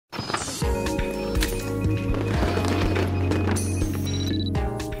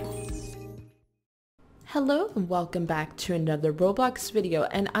Hello and welcome back to another Roblox video,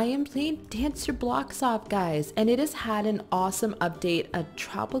 and I am playing Dance Your Blocks Off, guys, and it has had an awesome update, a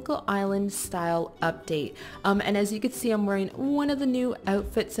tropical island style update. And as you can see, I'm wearing one of the new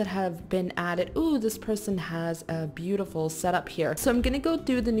outfits that have been added. Ooh, this person has a beautiful setup here. So I'm gonna go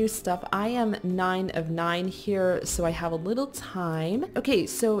through the new stuff. I am 9 of 9 here, so I have a little time. Okay,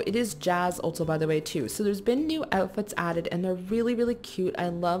 so it is Jazz also, by the way, too. So there's been new outfits added and they're really cute. I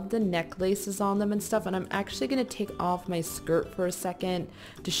love the necklaces on them and stuff, and I'm actually going to take off my skirt for a second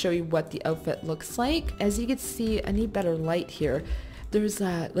to show you what the outfit looks like. As you can see, I need better light here. There's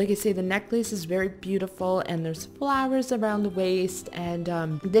like I say, the necklace is very beautiful and there's flowers around the waist, and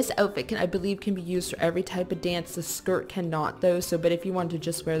this outfit I believe can be used for every type of dance. The skirt cannot though, so but if you want to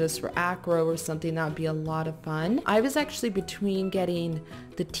just wear this for acro or something, that would be a lot of fun. I was actually between getting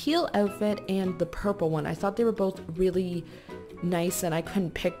the teal outfit and the purple one. I thought they were both really nice and I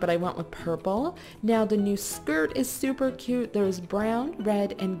couldn't pick, but I went with purple. Now the new skirt is super cute. There's brown,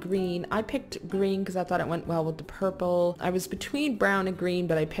 red, and green. I picked green because I thought it went well with the purple. I was between brown and green,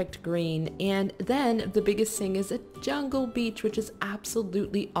 but I picked green. And then the biggest thing is a jungle beach, which is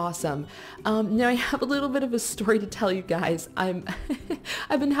absolutely awesome. Now I have a little bit of a story to tell you guys. I've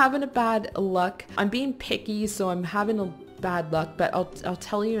been having a bad luck. I'm being picky, so I'm having a bad luck, but I'll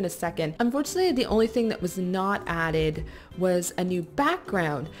tell you in a second. Unfortunately, the only thing that was not added was a new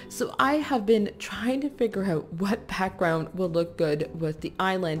background. So I have been trying to figure out what background will look good with the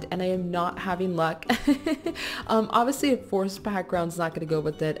island, and I am not having luck. Obviously a forest background's not going to go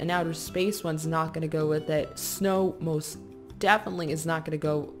with it. An outer space one's not going to go with it. Snow most definitely is not going to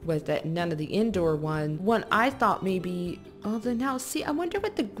go with it. None of the indoor one I thought maybe, oh, then now see, I wonder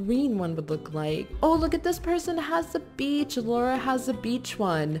what the green one would look like. Oh, look at this person has the beach. Laura has the beach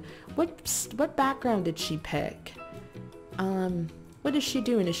one. What background did she pick? What is she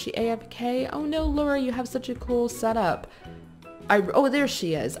doing? Is she AFK? Oh no, Laura, you have such a cool setup. Oh, there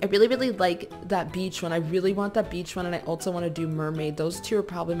she is. I really like that beach one. I really want that beach one, and I also want to do mermaid. Those two are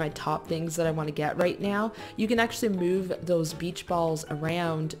probably my top things that I want to get right now. You can actually move those beach balls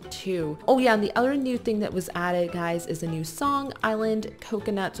around too. Oh yeah, and the other new thing that was added, guys, is a new song, Island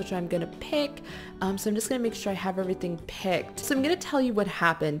Coconuts, which I'm gonna pick. So I'm just gonna make sure I have everything picked. So I'm gonna tell you what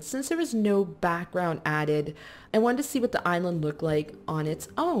happened. Since there was no background added, I wanted to see what the island looked like on its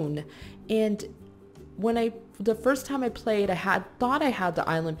own. And when the first time I played, I thought I had the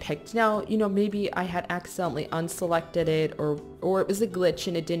island picked. Now, you know, maybe I had accidentally unselected it, or it was a glitch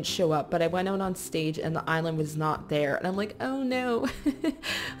and it didn't show up, but I went out on stage and the island was not there. And I'm like, oh no.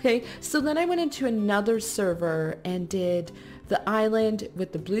 Okay, so then I went into another server and did the island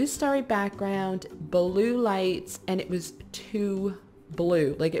with the blue starry background, blue lights, and it was too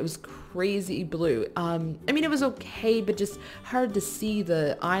blue. Like, it was crazy blue. I mean, it was okay, but just hard to see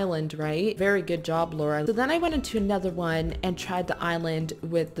the island, right? Very good job, Laura. So then I went into another one and tried the island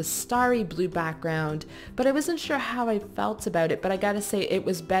with the starry blue background, but I wasn't sure how I felt about it, but I gotta say it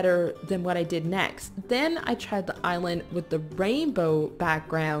was better than what I did next. Then I tried the island with the rainbow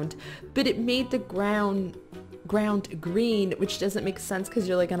background, but it made the ground green, which doesn't make sense because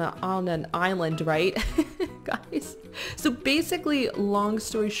you're like on an island, right? Guys, so basically, long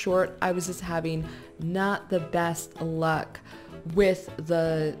story short, I was just having not the best luck with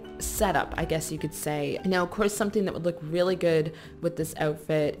the setup, I guess you could say. Now, of course, something that would look really good with this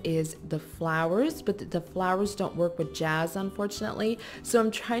outfit is the flowers, but the flowers don't work with Jazz, unfortunately. So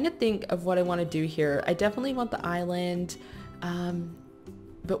I'm trying to think of what I want to do here. I definitely want the island,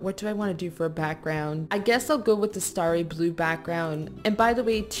 but what do I want to do for a background? I guess I'll go with the starry blue background. And by the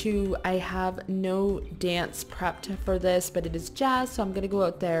way, too, I have no dance prepped for this, but it is Jazz, so I'm gonna go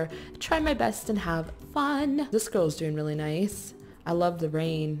out there, try my best, and have fun. This girl's doing really nice. I love the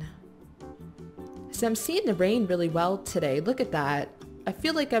rain. So I'm seeing the rain really well today. Look at that. I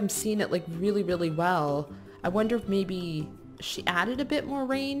feel like I'm seeing it like really well. I wonder if maybe she added a bit more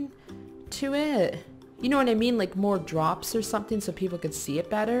rain to it. You know what I mean? Like more drops or something so people could see it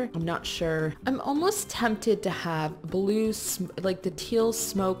better. I'm not sure. I'm almost tempted to have blue, like the teal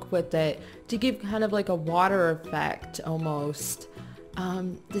smoke with it to give kind of like a water effect almost.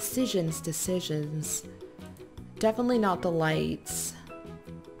 Decisions. Definitely not the lights.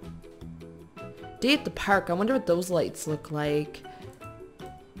 Day at the park. I wonder what those lights look like.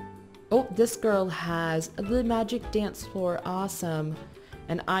 Oh, this girl has the magic dance floor. Awesome.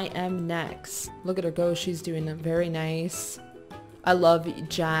 And I am next. Look at her go. She's doing it very nice. I love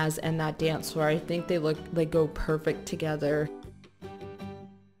Jazz and that dance floor. I think they go perfect together.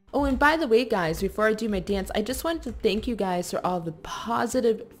 Oh, and by the way, guys, before I do my dance, I just wanted to thank you guys for all the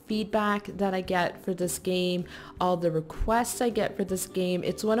positive feedback that I get for this game, all the requests I get for this game.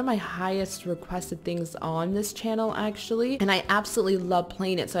 It's one of my highest requested things on this channel actually, and I absolutely love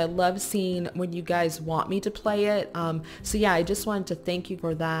playing it. So I love seeing when you guys want me to play it. So yeah, I just wanted to thank you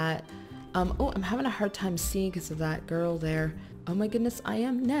for that. Oh, I'm having a hard time seeing because of that girl there. Oh my goodness, I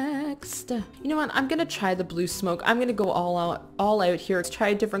am next. You know what? I'm gonna try the blue smoke. I'm gonna go all out here. Let's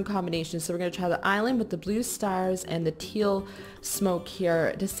try different combinations. So we're gonna try the island with the blue stars and the teal smoke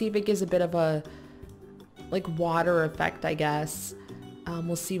here to see if it gives a bit of a like water effect, I guess.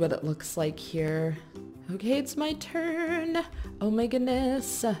 We'll see what it looks like here. Okay, it's my turn. Oh my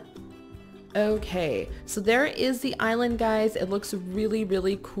goodness. Okay, so there is the island, guys. It looks really,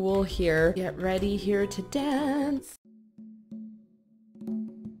 really cool here. Get ready here to dance.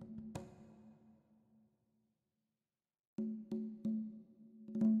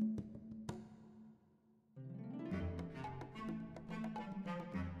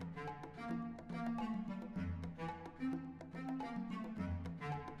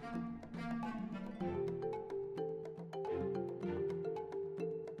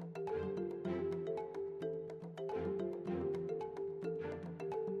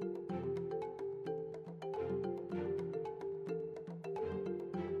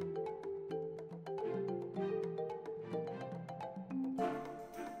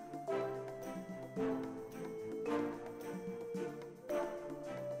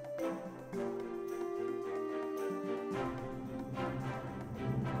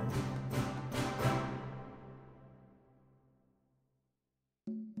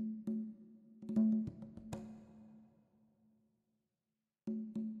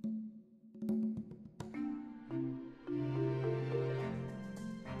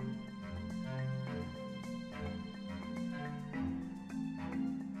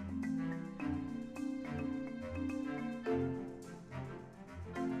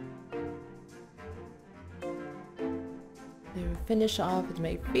 Finish off with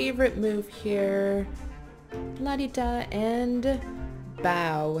my favorite move here. La-di-da, and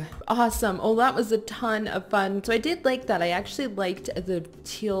bow. Awesome. Oh, that was a ton of fun. So I did like that. I actually liked the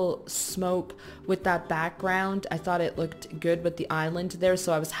teal smoke with that background. I thought it looked good with the island there,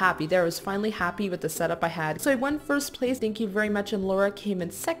 so I was happy there. I was finally happy with the setup I had. So I won first place. Thank you very much. And Laura came in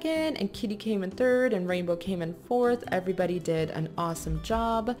second, and Kitty came in third, and Rainbow came in fourth. Everybody did an awesome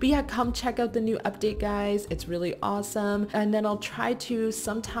job. But yeah, come check out the new update, guys. It's really awesome. And then I'll try to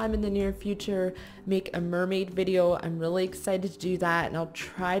sometime in the near future make a mermaid video. I'm really excited to do that, and I'll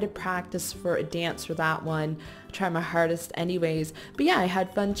try to practice for a dance for that one. Try my hardest anyways. But yeah, I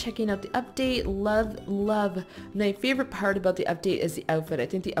had fun checking out the update. Love. My favorite part about the update is the outfit. I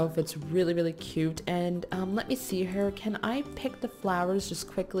think the outfit's really, really cute. And let me see here. Can I pick the flowers just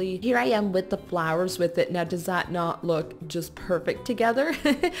quickly? Here I am with the flowers with it. Now, does that not look just perfect together?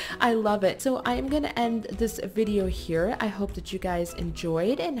 I love it. So I am going to end this video here. I hope that you guys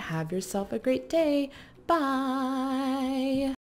enjoyed and have yourself a great day. Bye.